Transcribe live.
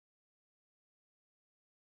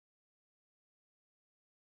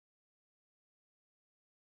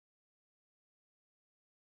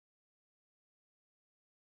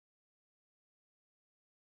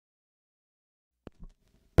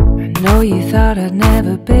know you thought I'd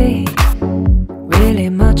never be really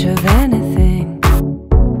much of anything,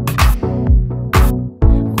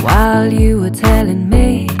 while you were telling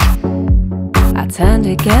me I turned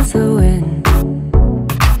against the wind.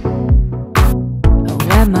 And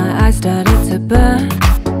when my eyes started to burn,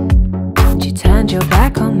 you turned your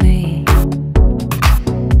back on me.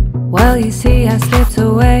 Well, you see, I slipped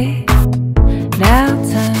away. Now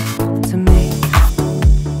turn to me,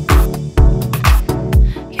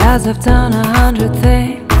 'cause I've done 100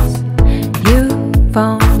 things you've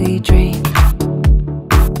only dreamed.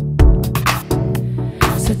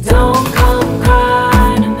 So don't come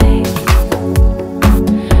crying to me,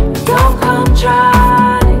 don't come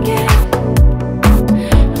trying again.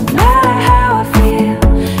 No matter how I feel,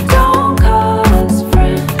 don't call us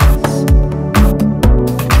friends,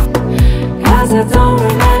 'cause I don't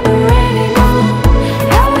remember anymore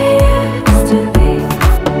how we used to be.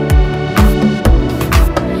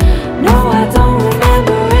 No, I don't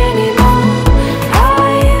remember anymore how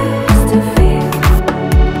I used to feel.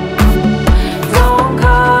 Don't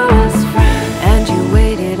call us friends. And you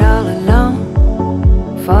waited all alone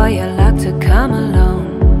for your luck to come along.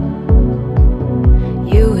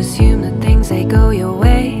 You assume that things, they go your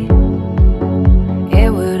way, it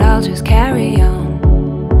would all just carry on.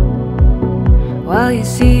 Well, you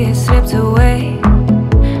see, it slipped away.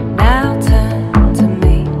 Now turn to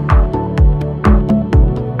me,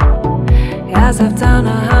 'cause I've done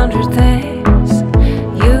 100 things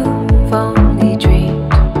you've only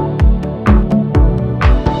dreamed.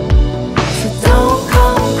 So don't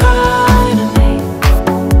come crying to me,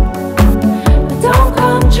 don't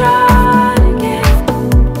come trying again.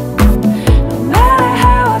 No matter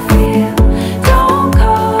how I feel, don't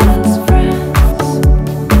call us friends,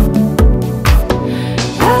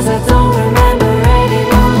 'cause I don't remember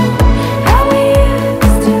anymore how we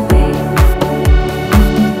used to be.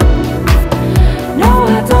 No,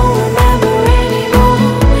 I don't remember anymore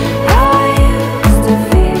how I used to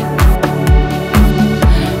feel.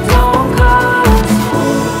 Don't call us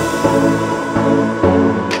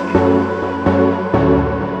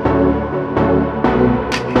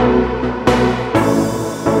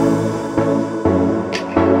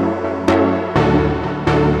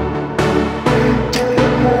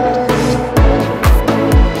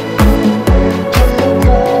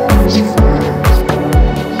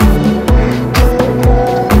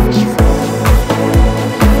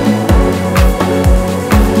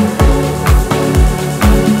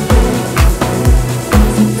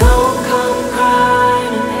Don't come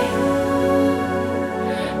crying to me,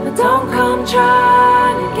 but don't come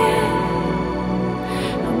trying again.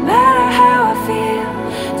 No matter how I feel,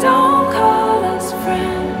 don't call us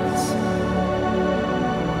friends,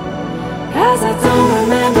 'cause I don't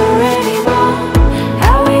remember